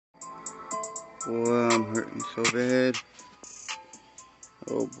Boy, I'm hurting so bad.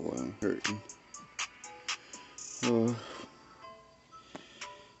 Oh boy, I'm hurting. Oh,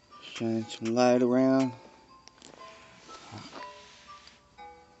 shine some light around.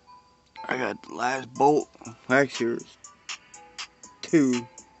 I got the last bolt. Actually, there's two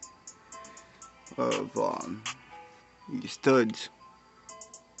of these studs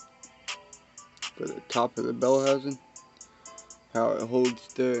for the top of the bell housing. How it holds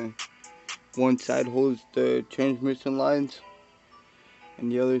the one side holds the transmission lines, and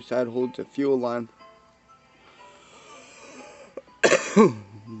the other side holds the fuel line.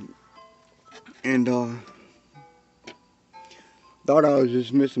 And thought I was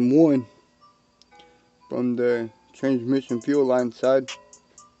just missing one from the transmission fuel line side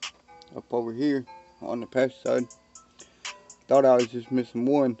up over here on the passenger side. Thought I was just missing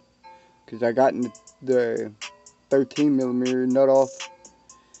one because I got the 13mm nut off,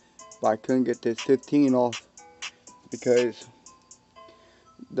 but I couldn't get this 15 off because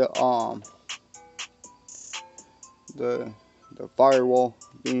the firewall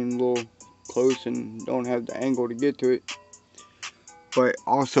being a little close and don't have the angle to get to it. But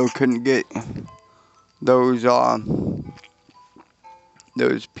also couldn't get those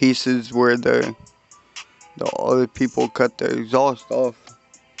pieces where the other people cut the exhaust off.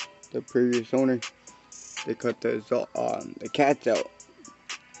 The previous owner, they cut the cats out,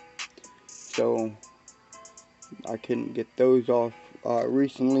 so I couldn't get those off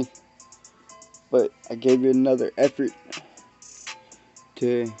recently. But I gave it another effort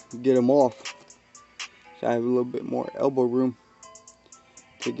to get them off, so I have a little bit more elbow room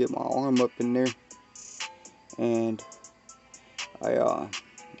to get my arm up in there, and I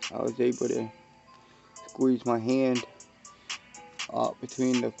was able to squeeze my hand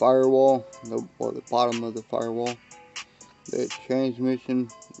between the firewall, or the bottom of the firewall, the transmission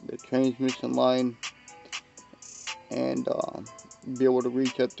line, and be able to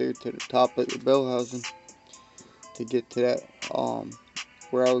reach up there to the top of the bell housing to get to that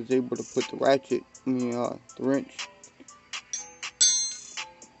where I was able to put the ratchet, the wrench,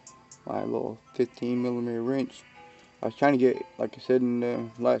 my little 15mm wrench. I was trying to get, like I said in the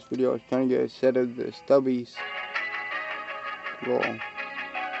last video, I was trying to get a set of the stubbies, little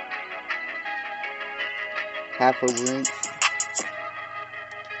half a wrench,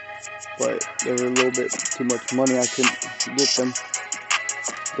 but they were a little bit too much money. I couldn't get them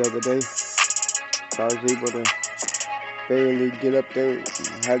the other day, so I was able to barely get up there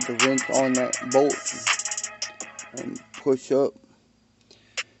and have the wrench on that bolt and push up.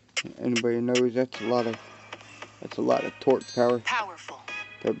 Anybody knows that's a lot of torque power. Powerful.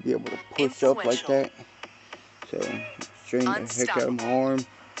 To be able to push up like that. So strain the heck out of my arm,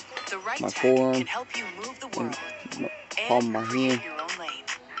 my forearm, and palm of my hand.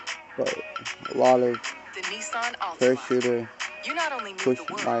 But a lot of pressure to push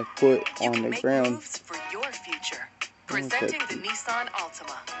my foot on the ground. Presenting the Nissan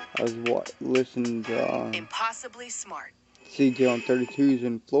Altima. I was listening to Impossibly Smart. CJ on 32s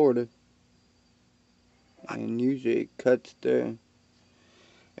in Florida, and usually it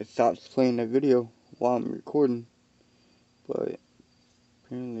stops playing the video while I'm recording, but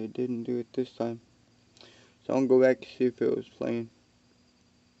apparently it didn't do it this time. So I'm gonna go back to see if it was playing.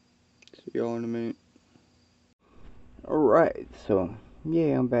 See y'all in a minute. Alright, so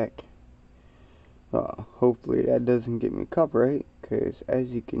yeah, I'm back. Hopefully that doesn't get me copyright, because as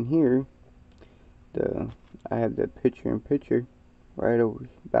you can hear, I have the picture-in-picture right over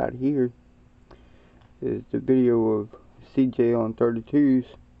about here is the video of CJ on 32s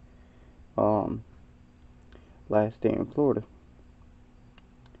last day in Florida,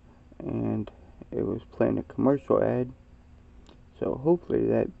 and it was playing a commercial ad, so hopefully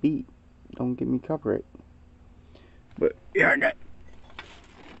that beat don't get me copyright. But yeah,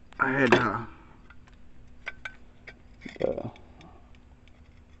 I had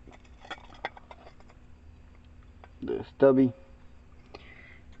the stubby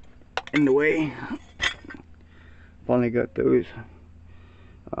in the way. Finally got those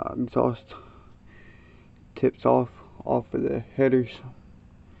exhaust tips off of the headers,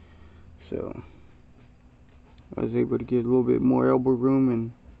 so I was able to get a little bit more elbow room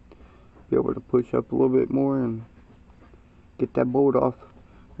and be able to push up a little bit more and get that bolt off.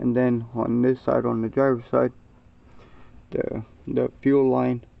 And then on this side, on the driver's side, the fuel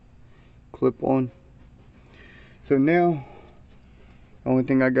line clip on. So now the only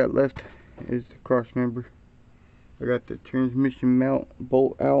thing I got left is the cross member. I got the transmission mount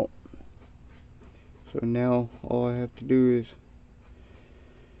bolt out, so now all I have to do is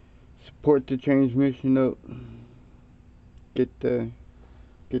support the transmission up, get that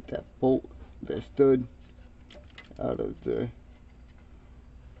bolt the stud out of the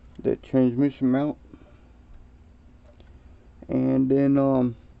transmission mount, and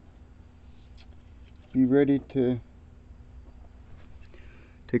then be ready to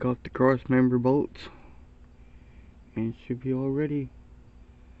take off the cross member bolts, and it should be all ready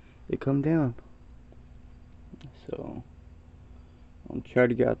to come down. So I'll try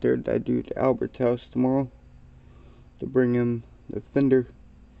to get out there to that dude Albert's house tomorrow to bring him the fender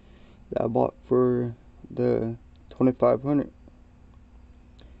that I bought for the 2500.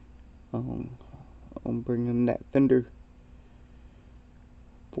 I'll bring him that fender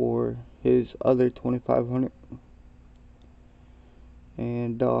for his other 2500,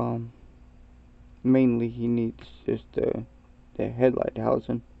 and mainly he needs just the headlight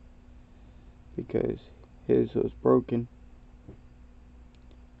housing because his was broken,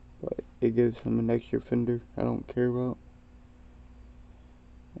 but it gives him an extra fender I don't care about.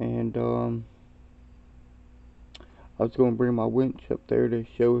 And I was going to bring my winch up there to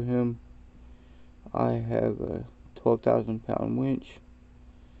show him I have a 12,000 pound winch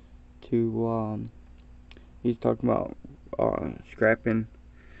to he's talking about scrapping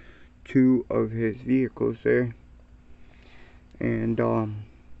 2 of his vehicles there, and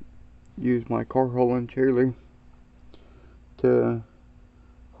use my car hauling trailer to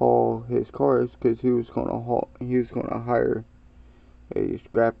haul his cars, because he was gonna hire a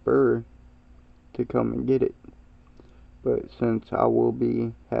scrapper to come and get it. But since I will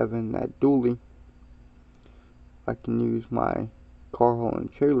be having that dually, I can use my car hauling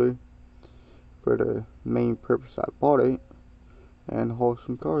trailer for the main purpose I bought it, and haul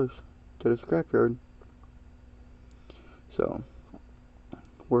some cars to the scrapyard. So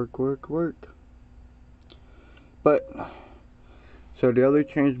work. But so the other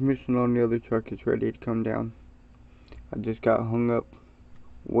transmission on the other truck is ready to come down. I just got hung up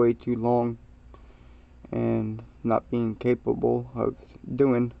way too long and not being capable of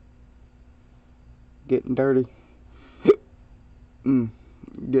getting dirty,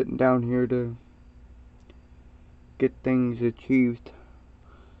 getting down here to get things achieved.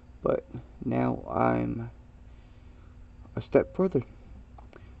 But now I'm a step further.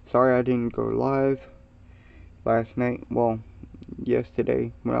 Sorry I didn't go live last night, well,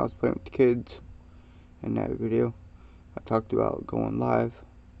 yesterday when I was playing with the kids in that video. I talked about going live,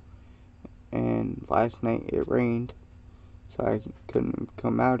 and last night it rained, so I couldn't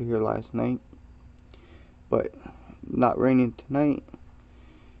come out here last night. But not raining tonight,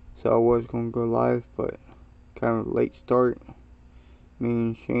 so I was going to go live, but kind of a late start. Me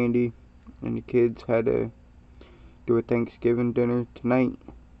and Shandy and the kids had to do a Thanksgiving dinner tonight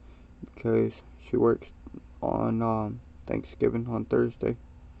because she works on Thanksgiving on Thursday.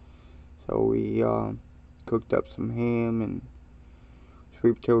 So we cooked up some ham and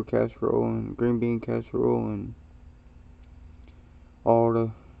sweet potato casserole and green bean casserole and all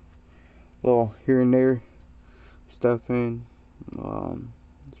the little here and there stuffing,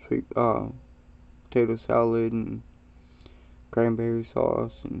 sweet potato salad and cranberry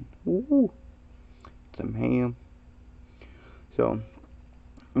sauce and some ham. So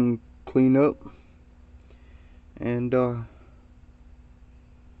I'm clean up and go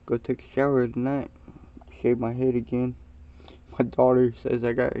take a shower tonight, shave my head again. My daughter says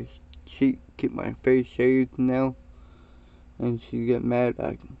I gotta keep my face shaved now, and she get mad.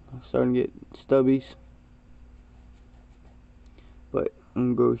 I'm starting to get stubbies, but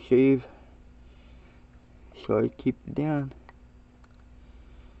I'm gonna go shave so I keep it down.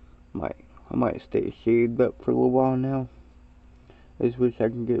 I might stay shaved up for a little while now. I just wish I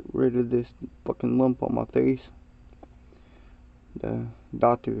can get rid of this fucking lump on my face. The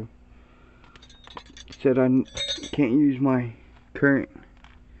doctor said I can't use my current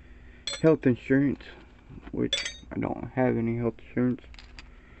health insurance, which I don't have any health insurance,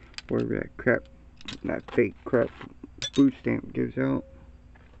 whatever that fake crap food stamp gives out.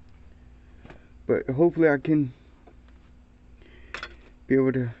 But hopefully I can be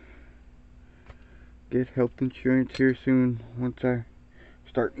able to get health insurance here soon once I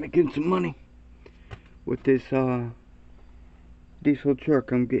start making some money with this diesel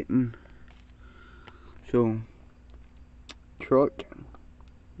truck I'm getting. So truck,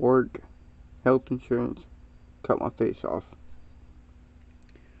 work, health insurance, cut my face off.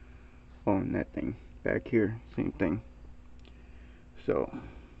 Oh, and that thing back here, same thing. So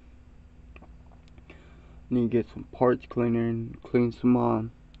need to get some parts cleaner and clean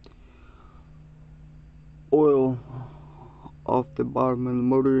some oil off the bottom of the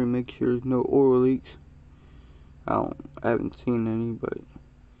motor and make sure there's no oil leaks. I haven't seen any, but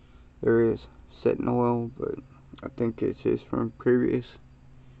there is setting oil, but I think it's just from previous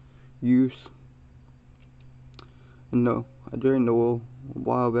use. And no, I drained the oil a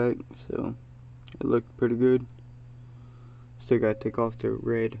while back, so it looked pretty good. Still gotta take off the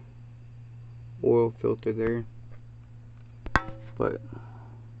red oil filter there. But,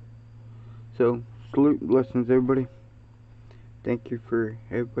 so, salute, blessings everybody. Thank you for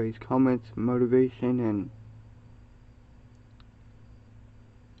everybody's comments, motivation, and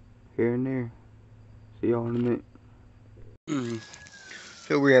here and there. See y'all in a minute.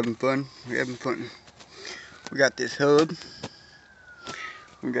 So we're having fun. We got this hub.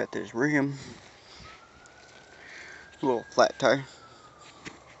 We got this rim. A little flat tire.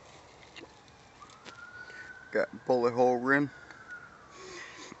 Got bullet hole rim.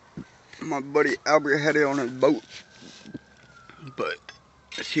 My buddy Albert had it on his boat. But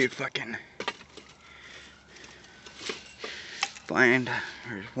let's see if I can find,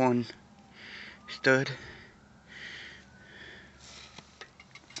 there's one stud.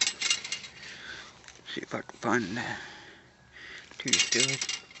 See if I can find two studs.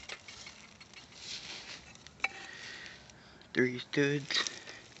 Three studs.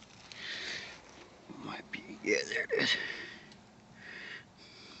 Might be, yeah, there it is.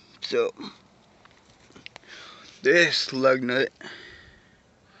 So, this lug nut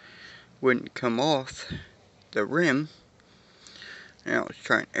wouldn't come off the rim. And I was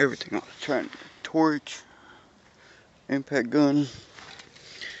trying everything. I was trying torch, impact gun,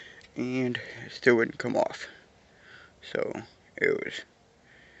 and it still wouldn't come off. So it was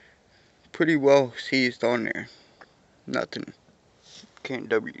pretty well seized on there. Nothing. Can't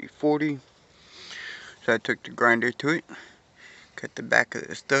WD-40. So I took the grinder to it, cut the back of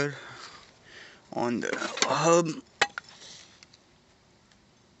the stud on the hub.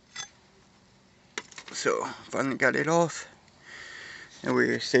 So finally got it off, and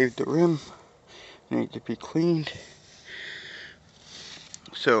we saved the rim. It needs to be cleaned.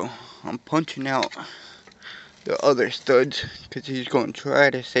 So I'm punching out the other studs because he's going to try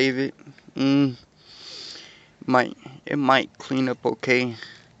to save it. It might clean up okay,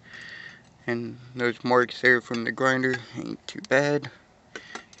 and those marks there from the grinder ain't too bad.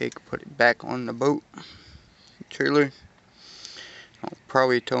 He can put it back on the boat trailer. I'll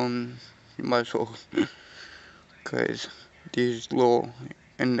probably tell him you might as well, because these little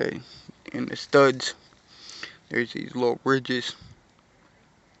in the studs, there's these little ridges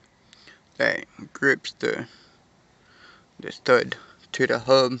that grips the stud to the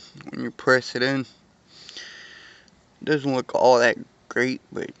hub when you press it in. It doesn't look all that great,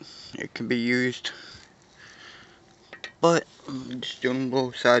 but it can be used. But I'm just doing a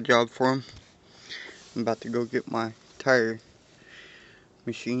little side job for him. I'm about to go get my tire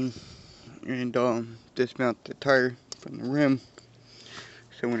machine and dismount the tire from the rim,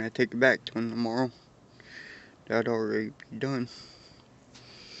 so when I take it back to him tomorrow, that'll already be done.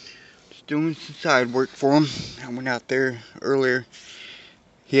 Just doing some side work for him. I went out there earlier.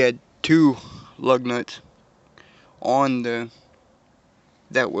 He had two lug nuts on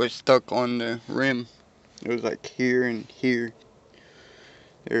that was stuck on the rim. It was like here and here.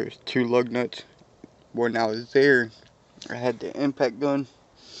 There's two lug nuts. When I was there, I had the impact gun,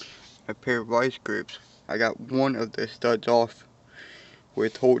 a pair of vice grips. I got one of the studs off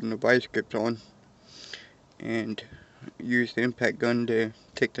with holding the vice grips on, and used the impact gun to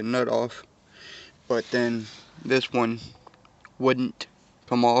take the nut off. But then this one wouldn't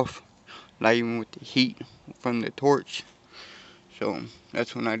come off, not even with the heat from the torch. So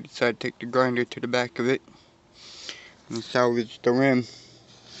that's when I decided to take the grinder to the back of it and salvage the rim.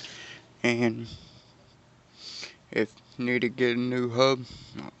 And if you need to get a new hub,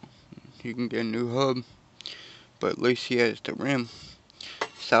 you can get a new hub, but at least he has the rim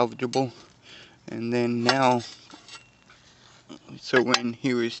salvageable. And then now, so when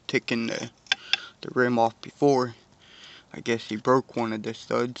he was taking the rim off before, I guess he broke one of the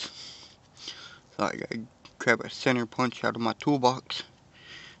studs. So I gotta grab a center punch out of my toolbox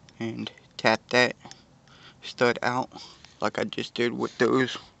and tap that stud out like I just did with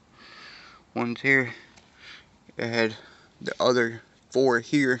those ones here. I had the other four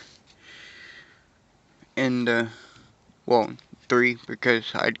here, and well, three,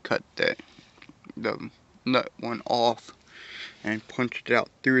 because I'd cut the nut one off and punched it out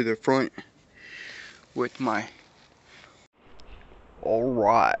through the front with my.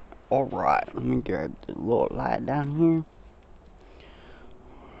 Alright, let me grab the little light down here.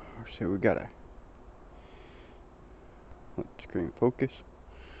 So we got let screen focus.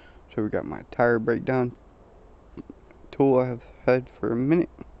 So we got my tire breakdown tool I have had for a minute.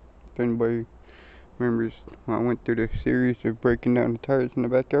 If anybody remembers when I went through the series of breaking down the tires in the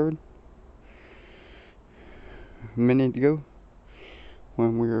backyard a minute ago.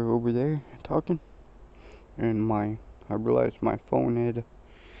 when we were over there talking, and I realized my phone had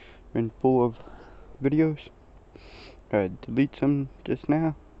been full of videos. I deleted some just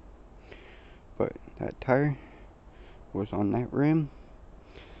now, but that tire was on that rim,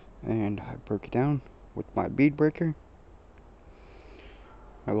 and I broke it down with my bead breaker,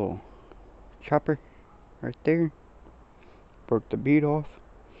 my little chopper right there. Broke the bead off.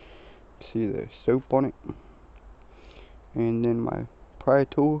 See the soap on it, and then my pry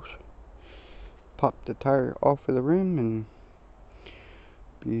tools popped the tire off of the rim and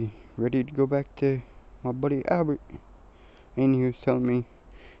be ready to go back to my buddy Albert. And he was telling me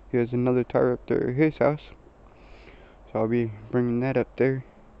he has another tire up there at his house, so I'll be bringing that up there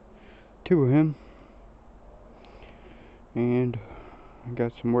to him. And I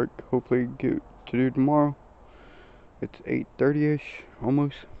got some work hopefully to do tomorrow. It's 8:30ish,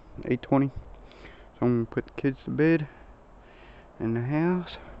 almost 8:20. So I'm gonna put the kids to bed in the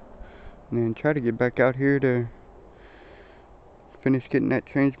house, and then try to get back out here to finish getting that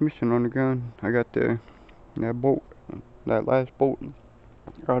transmission on the ground. I got that last bolt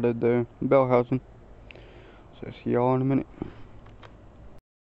out of the bell housing. So see y'all in a minute.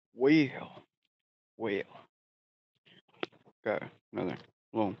 Well, got another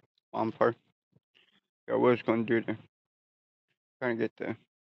little bumper. I was gonna do trying to get the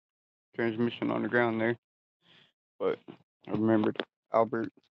transmission on the ground there, but I remembered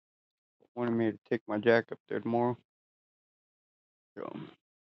Albert wanted me to take my jack up there tomorrow. So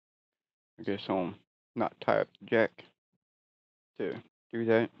I guess I'll not tie up the jack to do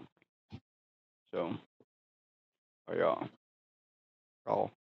that. So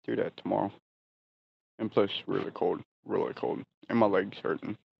I'll do that tomorrow. And plus, really cold, and my legs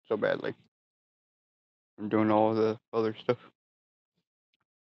hurting so badly. I'm doing all the other stuff.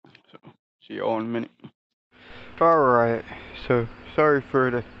 So see y'all in a minute. Alright, so sorry for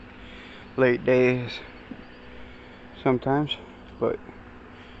the late days sometimes, but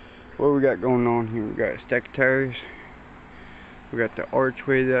what we got going on here? We got a stack of tires. We got the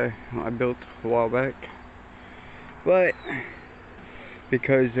archway that I built a while back, but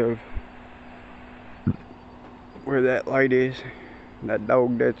because of where that light is, that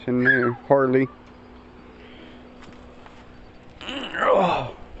dog that's in there, Harley,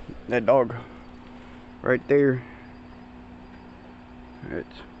 oh, that dog right there,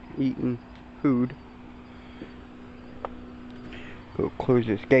 it's eating food. Go close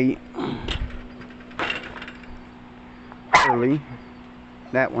this gate. Harley,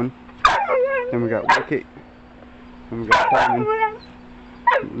 that one. Then we got Wicket. Then we got Diamond.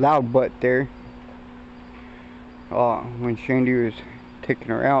 Loud butt there. When Shandy was taking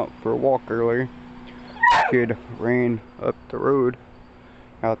her out for a walk earlier, she had ran up the road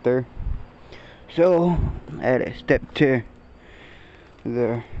out there. So I had to step to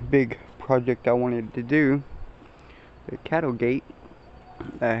the big project I wanted to do, the cattle gate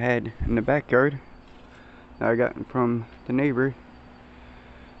that I had in the backyard that I got from the neighbor.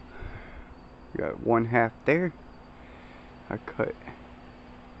 Got one half there. I cut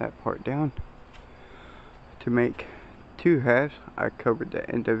that part down to make two halves. I covered the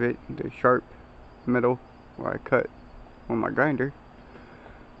end of it, the sharp middle where I cut on my grinder.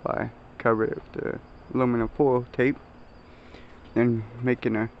 I covered it with the aluminum foil tape. Then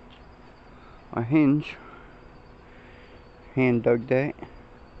making a hinge. Hand dug that.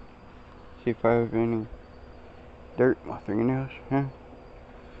 See if I have any dirt in my fingernails.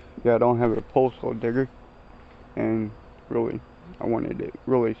 Yeah, I don't have a pulse hole digger, and really I wanted it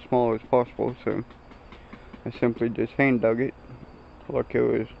really small as possible, so I simply just hand dug it. Look, it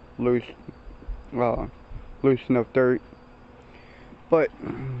was loose enough dirt. But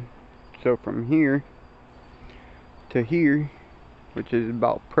so from here to here, which is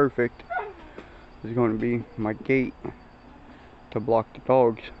about perfect, is going to be my gate to block the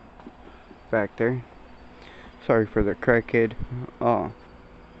dogs back there. Sorry for the crackhead. I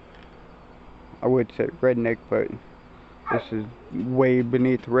would say redneck, but this is way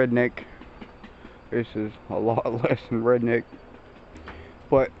beneath redneck. This is a lot less than redneck.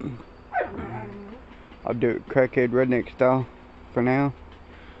 But I'll do it crackhead redneck style for now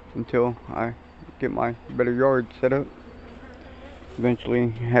until I get my better yard set up. Eventually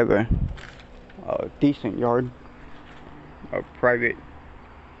have a decent yard, a private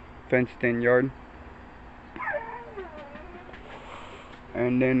fenced in yard,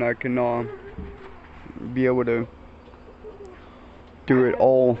 and then I can be able to do it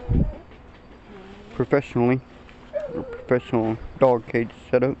all professionally, a professional dog cage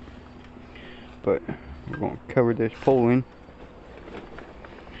setup. But we're going to cover this pole in,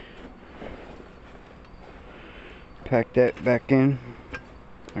 pack that back in,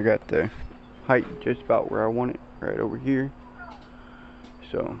 I got the height just about where I want it, right over here.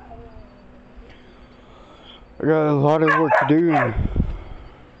 So I got a lot of work to do and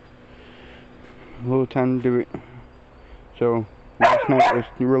a little time to do it. So last night was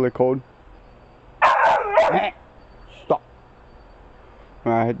really cold. Stop.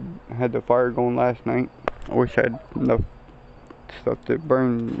 I had the fire going last night. I wish I had enough stuff to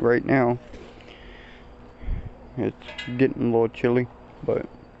burn right now. It's getting a little chilly, but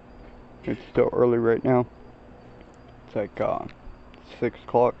it's still early right now. It's like 6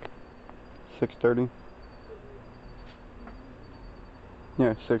 o'clock, 6:30.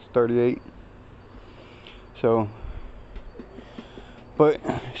 Yeah, 6:38. So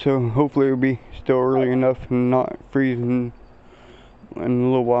hopefully it'll be still early enough and not freezing in a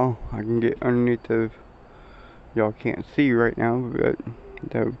little while. I can get underneath of, y'all can't see right now, but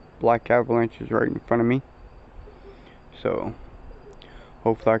the black Avalanche is right in front of me. So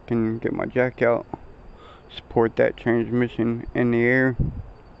hopefully I can get my jack out, support that transmission in the air,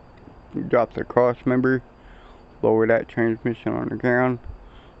 drop the cross member, lower that transmission on the ground,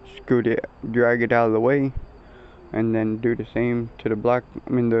 scoot it, drag it out of the way, and then do the same to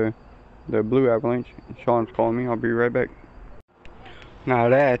the the blue Avalanche. Sean's calling me. I'll be right back. Now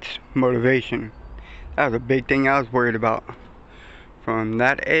that's motivation. That was a big thing I was worried about. From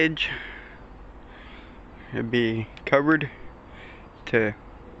that edge, it'd be covered, to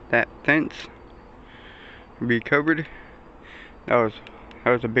that fence, it'd be covered. That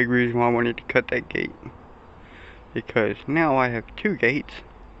was a big reason why I wanted to cut that gate, because now I have 2 gates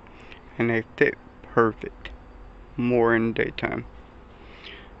and they fit perfect. More in the daytime.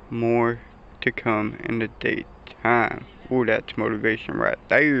 More to come in the daytime. Ooh, that's motivation right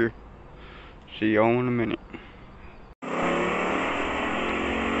there. See y'all in a minute.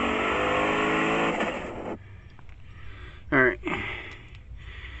 Alright.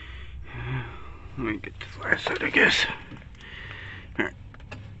 Let me get the flashlight, I guess. Alright.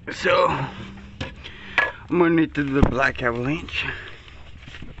 So, I'm underneath the black Avalanche.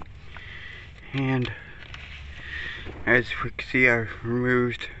 And as we can see, I've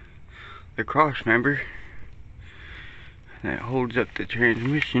removed the cross member that holds up the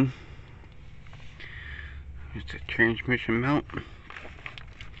transmission. It's a transmission mount.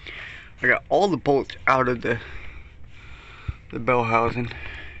 I got all the bolts out of the bell housing.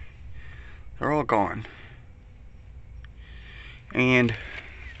 They're all gone. And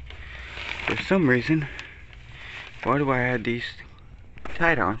for some reason, why do I have these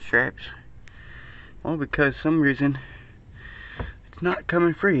tie-down straps? Well, because some reason it's not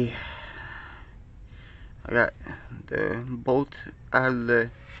coming free. I got the bolts out of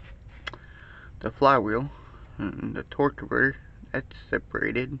the flywheel and the torque converter. That's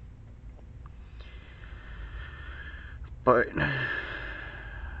separated. But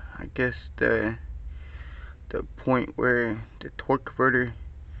I guess the point where the torque converter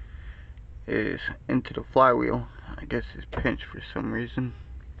is into the flywheel, I guess is pinched for some reason.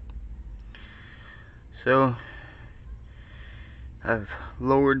 So I've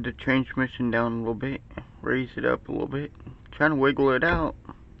lowered the transmission down a little bit, raised it up a little bit, trying to wiggle it out,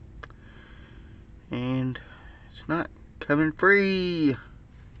 and it's not coming free.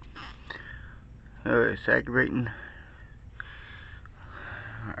 It's aggravating.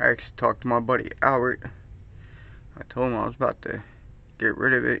 I actually talked to my buddy Albert. I told him I was about to get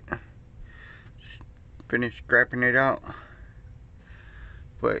rid of it, just finish scrapping it out,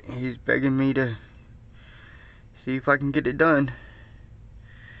 but he's begging me to see if I can get it done.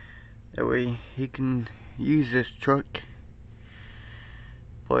 That way he can use this truck.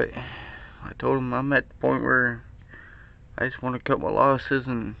 But I told him I'm at the point where I just want to cut my losses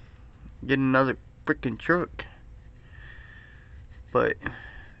and get another freaking truck. But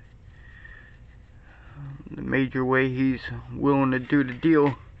the major way he's willing to do the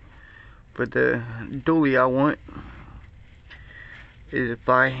deal for the dually I want is if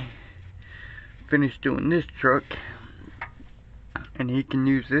I finish doing this truck and he can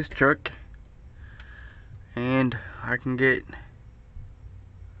use this truck and I can get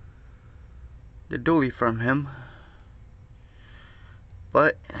the dually from him.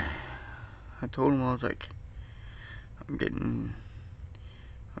 But I told him, I was like, I'm getting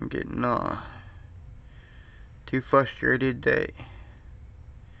too frustrated that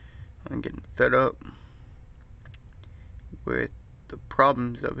I'm getting fed up with the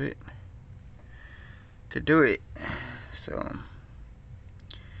problems of it to do it. So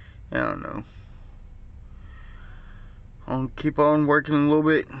I don't know. I'll keep on working a little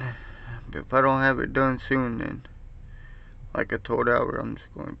bit, but if I don't have it done soon, then like I told Albert, I'm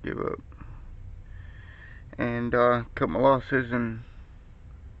just going to give up and cut my losses and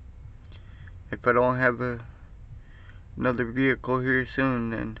if I don't have another vehicle here soon,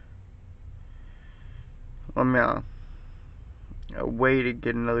 then I mean a way to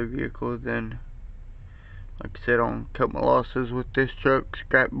get another vehicle, then like I said, I'll cut my losses with this truck,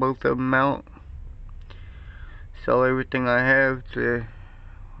 scrap both of them out, sell everything I have to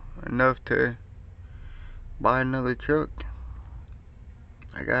enough to buy another truck.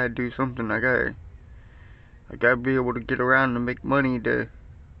 I gotta do something. I gotta be able to get around and make money to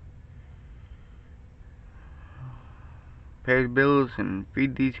pay the bills and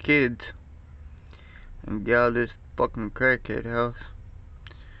feed these kids and get out of this fucking crackhead house.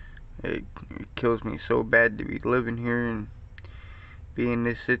 It kills me so bad to be living here and be in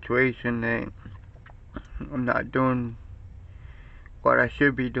this situation that I'm not doing what I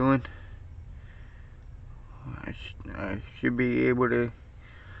should be doing. I should be able to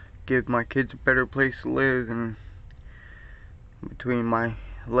give my kids a better place to live, and between my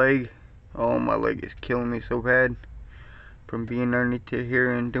leg, oh, my leg is killing me so bad from being underneath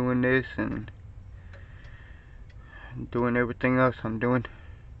here and doing this and doing everything else I'm doing.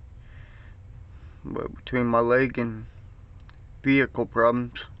 But between my leg and vehicle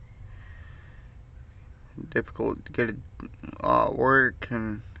problems, difficult to get work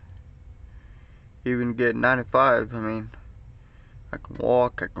and even get 9 to 5. I mean, I can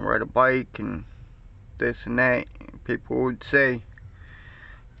walk, I can ride a bike and this and that, people would say,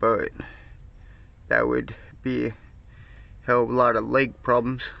 but that would be a hell of a lot of leg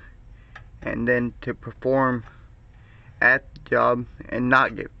problems, and then to perform at the job and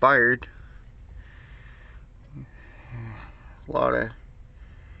not get fired, a lot of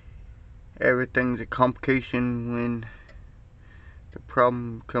everything's a complication when the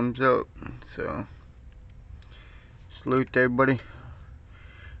problem comes up. So salute to everybody.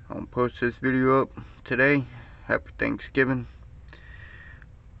 I'll post this video up today. Happy Thanksgiving.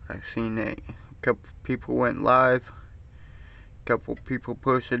 I've seen that a couple people went live, a couple people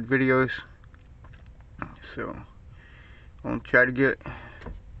posted videos, so I'm gonna try to get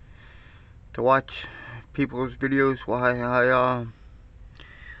to watch people's videos while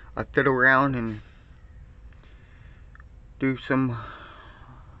I fiddle around and do some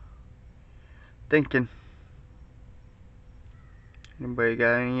thinking. Anybody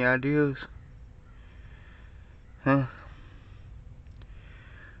got any ideas? Huh?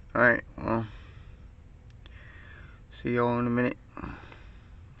 Alright, well, see y'all in a minute.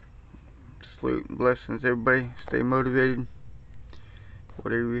 Salute and blessings, everybody. Stay motivated.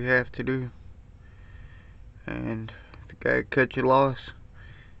 Whatever you have to do. And if you gotta cut your loss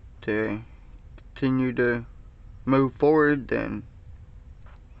to continue to move forward, then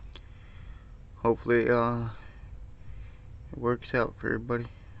hopefully it works out for everybody.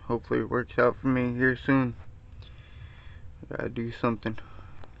 Hopefully it works out for me here soon. I gotta do something.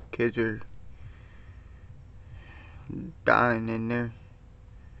 Kids are dying in there.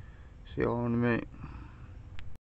 See y'all in a minute.